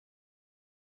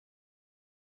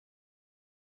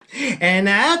And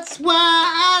that's why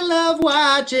I love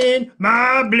watching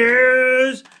My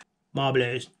Blues. My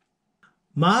Blues.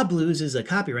 My Blues is a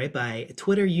copyright by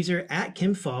Twitter user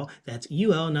 @KimFall. That's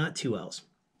UL, not two L's.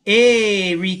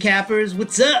 Hey, recappers,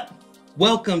 what's up?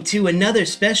 Welcome to another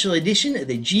special edition of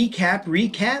the GCap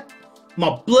Recap.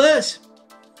 My BLUS.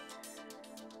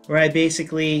 Where I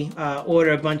basically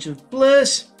order a bunch of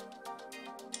BLUS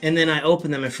and then I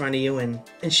open them in front of you and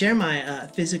share my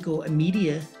physical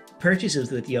media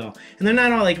purchases with y'all. And they're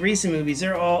not all like recent movies,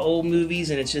 they're all old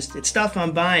movies, and it's stuff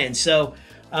I'm buying. So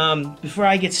before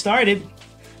I get started,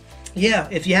 yeah,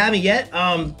 if you haven't yet,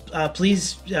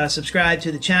 please subscribe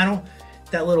to the channel,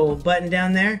 that little button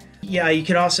down there. Yeah, you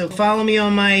could also follow me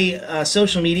on my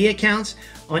social media accounts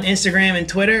on Instagram and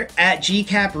Twitter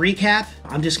 @GCapRecap.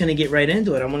 I'm just gonna get right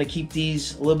into it. I'm gonna keep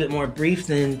these a little bit more brief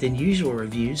than usual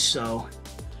reviews, so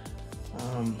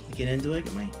get into it.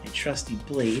 Get my trusty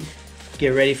blade.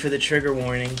 Get ready for the trigger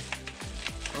warning.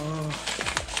 Oh,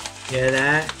 hear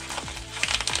that?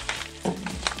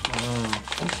 Oh.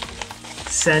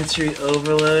 Sensory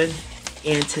overload,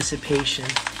 anticipation.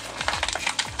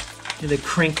 Hear the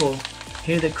crinkle,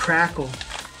 hear the crackle.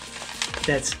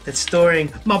 That's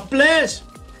storing my bliss.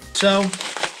 So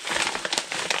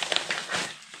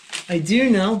I do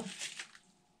know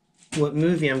what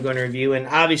movie I'm going to review, and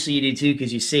obviously you do too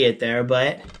because you see it there,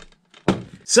 but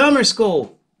Summer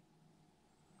School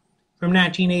from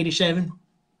 1987.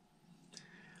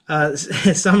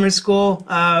 Summer School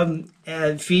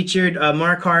featured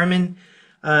Mark Harmon,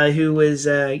 who was,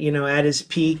 at his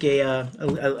peak,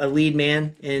 a lead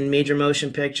man in major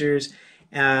motion pictures.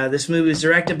 This movie was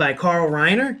directed by Carl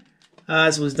Reiner.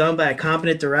 This was done by a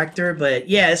competent director. But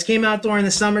yeah, this came out during the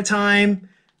summertime.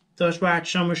 That's right,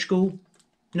 summer school,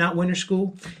 not winter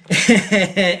school.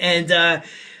 And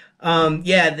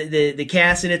yeah, the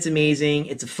cast in it's amazing.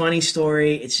 It's a funny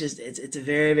story. It's a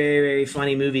very, very, very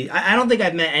funny movie. I don't think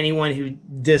I've met anyone who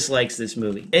dislikes this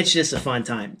movie. It's just a fun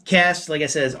time. Cast, like I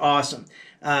said, is awesome.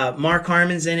 Mark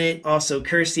Harmon's in it. Also,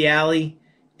 Kirstie Alley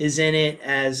is in it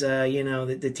as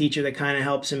the teacher that kind of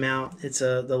helps him out. It's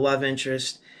the love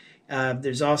interest.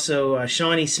 There's also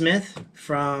Shawnee Smith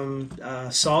from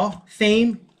Saw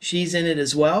fame. She's in it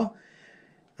as well.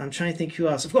 I'm trying to think who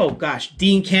else. Oh gosh,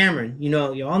 Dean Cameron. You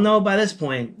all know by this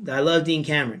point that I love Dean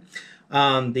Cameron.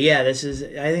 But yeah, I think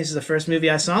this is the first movie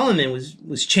I saw him in was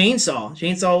Chainsaw.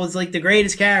 Chainsaw was like the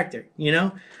greatest character.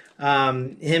 Him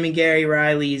and Gary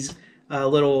Riley's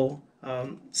little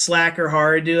slacker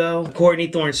horror duo, Courtney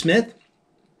Thorne Smith.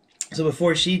 So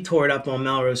before she tore it up on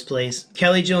Melrose Place,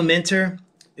 Kelly Jo Minter,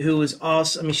 who was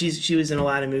also, she was in a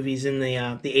lot of movies in the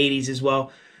 80s as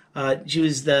well. She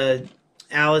was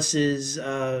Alice's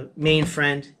main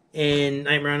friend in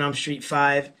Nightmare on Elm Street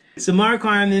 5. So Mark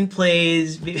Harmon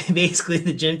plays basically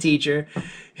the gym teacher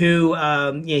who,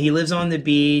 he lives on the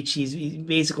beach. He's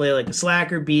basically like a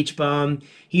slacker beach bum.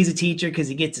 He's a teacher because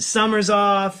he gets his summers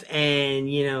off and,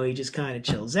 he just kind of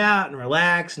chills out and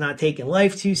relax, not taking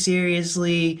life too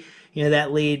seriously.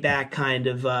 That laid back kind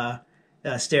of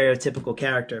stereotypical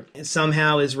character. And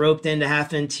somehow is roped into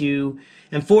having to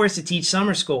and forced to teach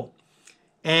summer school.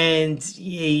 And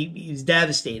he's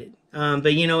devastated.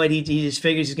 But you know what? He just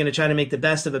figures he's going to try to make the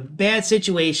best of a bad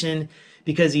situation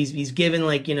because he's given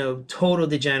total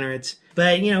degenerates.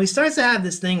 But he starts to have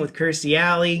this thing with Kirstie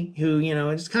Alley, who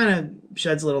just kind of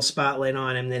sheds a little spotlight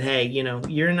on him that hey,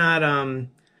 you're not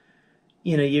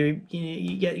you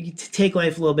take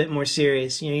life a little bit more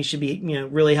serious. You should be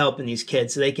really helping these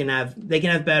kids so they can have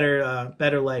better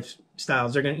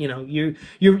lifestyles. They're gonna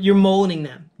you're molding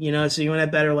them. So you want to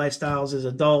have better lifestyles as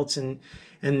adults and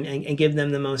give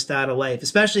them the most out of life,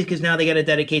 especially because now they got to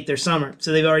dedicate their summer.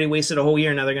 So they've already wasted a whole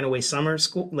year. Now they're going to waste summer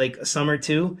school, like a summer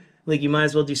too. Like you might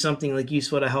as well do something like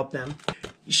useful to help them.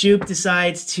 Shoop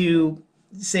decides to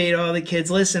say to all the kids,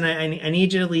 listen, I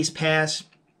need you to at least pass.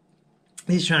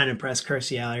 He's trying to impress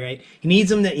Kirstie Alley, right? He needs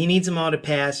them all to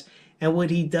pass. And what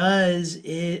he does is,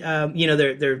 he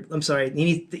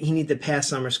needs to pass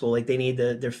summer school. Like they need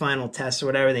their final tests or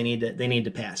whatever they need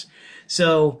to pass.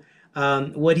 So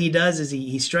what he does is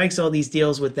he strikes all these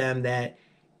deals with them that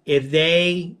if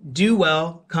they do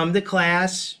well, come to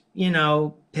class,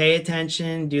 pay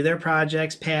attention, do their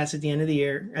projects, pass at the end of the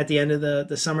year, at the end of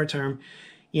the summer term,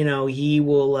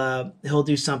 he'll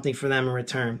do something for them in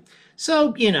return.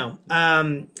 So,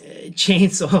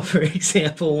 Chainsaw, for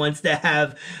example, wants to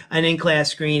have an in-class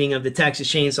screening of the Texas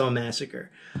Chainsaw Massacre.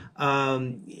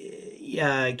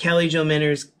 Kelly Jo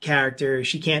Minter's character,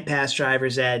 she can't pass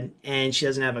driver's ed, and she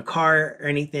doesn't have a car or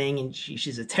anything, and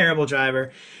she's a terrible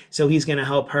driver, so he's going to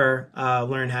help her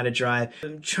learn how to drive.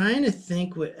 I'm trying to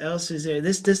think what else is there.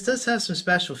 This does have some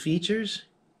special features.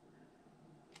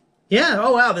 Yeah,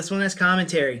 oh wow, this one has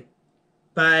commentary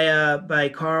by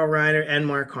Carl Reiner and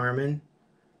Mark Harmon.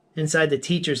 Inside the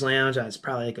teacher's lounge, it's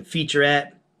probably like a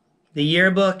featurette. The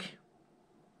yearbook,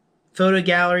 photo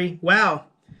gallery. Wow,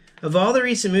 of all the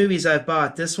recent movies I've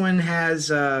bought, this one has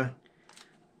a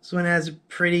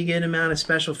pretty good amount of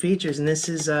special features, and this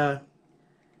is a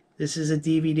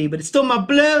DVD, but it's still my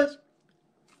blues.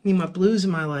 Need my blues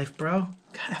in my life, bro.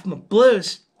 Gotta have my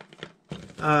blues.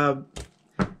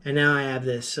 And now I have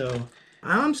this, so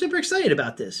I'm super excited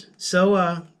about this.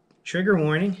 So, trigger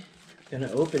warning. I'm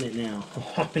gonna open it now.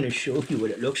 I'm gonna show you what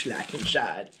it looks like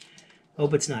inside.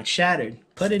 Hope it's not shattered.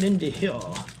 Put it into here.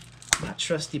 My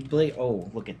trusty blade. Oh,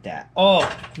 look at that. Oh,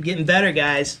 I'm getting better,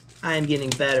 guys. I am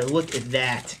getting better. Look at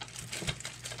that.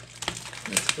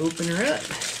 Let's open her up.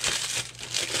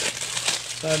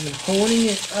 So I've been holding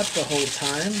it up the whole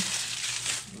time.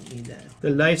 Don't need that.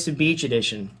 The Life's a Beach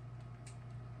edition.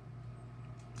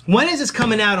 When is this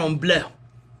coming out on Blue?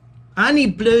 I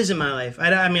need blues in my life.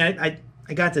 I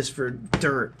got this for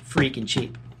dirt freaking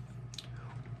cheap.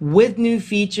 With new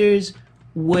features,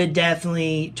 would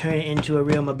definitely turn it into a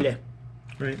real Blue.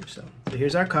 Right, so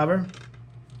here's our cover.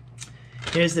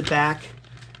 Here's the back.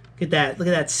 Look at that. Look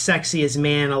at that sexiest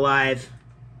man alive.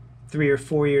 3 or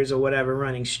 4 years or whatever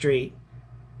running straight.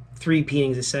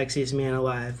 3-peating the sexiest man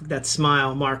alive. Look at that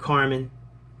smile, Mark Harmon.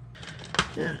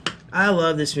 Yeah, I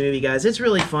love this movie, guys. It's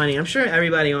really funny. I'm sure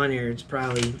everybody on here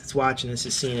that's watching this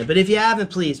has seen it. But if you haven't,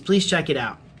 please check it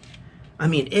out. I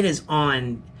mean, it is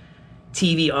on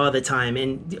TV all the time,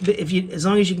 and as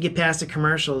long as you can get past the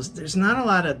commercials, there's not a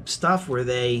lot of stuff where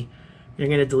you're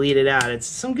gonna delete it out. It's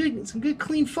some good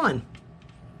clean fun.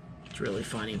 It's really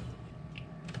funny.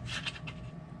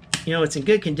 You know, it's in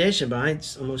good condition, but I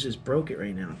almost just broke it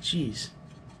right now. Jeez.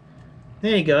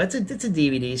 There you go. It's a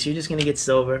DVD, so you're just gonna get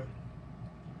silver.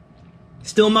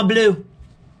 Still my blue.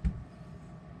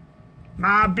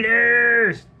 My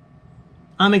blues.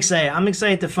 I'm excited. I'm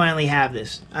excited to finally have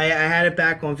this. I had it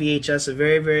back on VHS a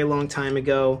very, very long time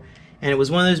ago, and it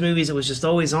was one of those movies that was just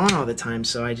always on all the time,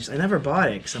 so I never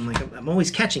bought it, because I'm like, I'm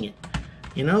always catching it.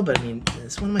 You know, but I mean,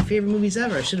 it's one of my favorite movies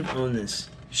ever. I should have owned this.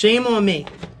 Shame on me.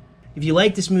 If you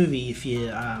like this movie, if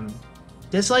you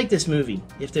dislike this movie,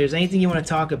 if there's anything you want to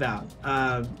talk about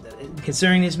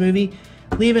concerning this movie,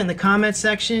 leave it in the comments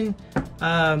section.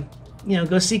 You know,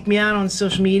 go seek me out on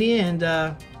social media,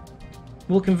 and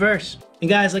we'll converse. And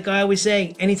guys, like I always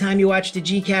say, anytime you watch the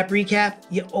GCap recap,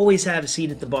 you always have a seat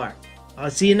at the bar.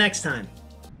 I'll see you next time.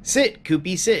 Sit,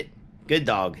 Koopy, sit. Good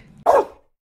dog.